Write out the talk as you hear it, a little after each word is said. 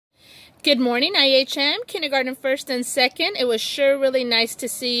Good morning, IHM, Kindergarten First and Second. It was sure really nice to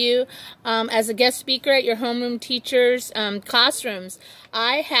see you as a guest speaker at your homeroom teachers' classrooms.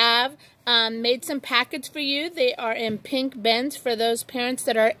 I have made some packets for you. They are in pink bins for those parents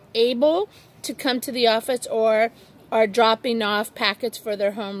that are able to come to the office or are dropping off packets for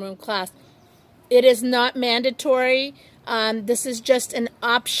their homeroom class. It is not mandatory. This is just an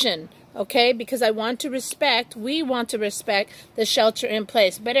option. Okay, because we want to respect the shelter in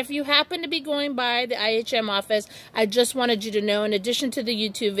place. But if you happen to be going by the IHM office, I just wanted you to know, in addition to the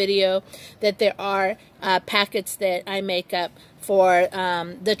YouTube video, that there are packets that I make up for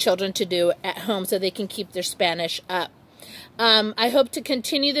the children to do at home so they can keep their Spanish up. I hope to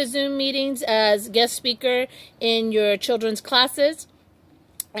continue the Zoom meetings as guest speaker in your children's classes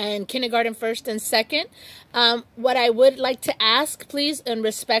and Kindergarten First and Second. What I would like to ask, please, and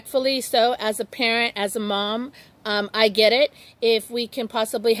respectfully so, as a parent, as a mom, I get it, if we can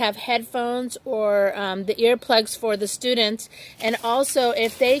possibly have headphones or the earplugs for the students, and also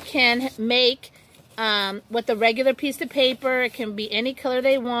if they can make with a regular piece of paper, it can be any color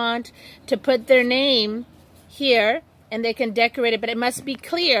they want, to put their name here, and they can decorate it, but it must be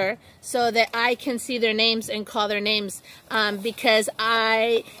clear so that I can see their names and call their names, because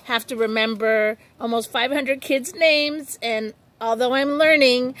I have to remember almost 500 kids' names, and although I'm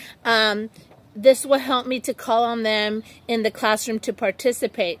learning, this will help me to call on them in the classroom to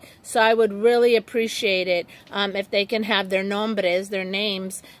participate. So I would really appreciate it if they can have their nombres, their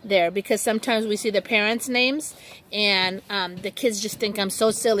names there, because sometimes we see the parents' names and the kids just think I'm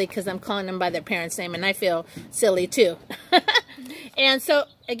so silly because I'm calling them by their parents' name, and I feel silly too. And so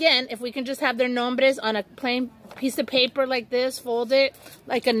again, if we can just have their nombres on a plain piece of paper like this, fold it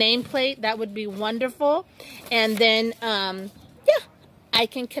like a nameplate, that would be wonderful. And then I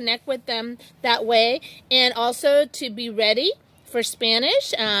can connect with them that way, and also to be ready for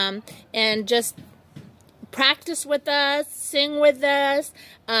Spanish and just practice with us, sing with us.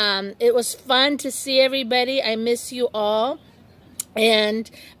 It was fun to see everybody. I miss you all.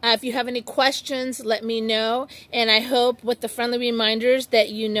 And if you have any questions, let me know. And I hope, with the friendly reminders, that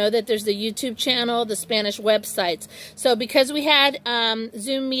you know that there's the YouTube channel, the Spanish websites. So because we had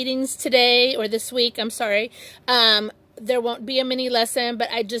Zoom meetings today, or this week, I'm sorry, there won't be a mini lesson,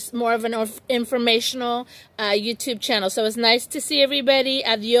 but I just more of an informational YouTube channel. So it's nice to see everybody.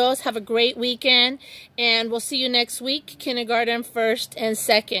 Adios. Have a great weekend. And we'll see you next week, Kindergarten First and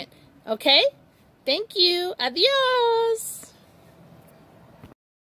Second. Okay? Thank you. Adios.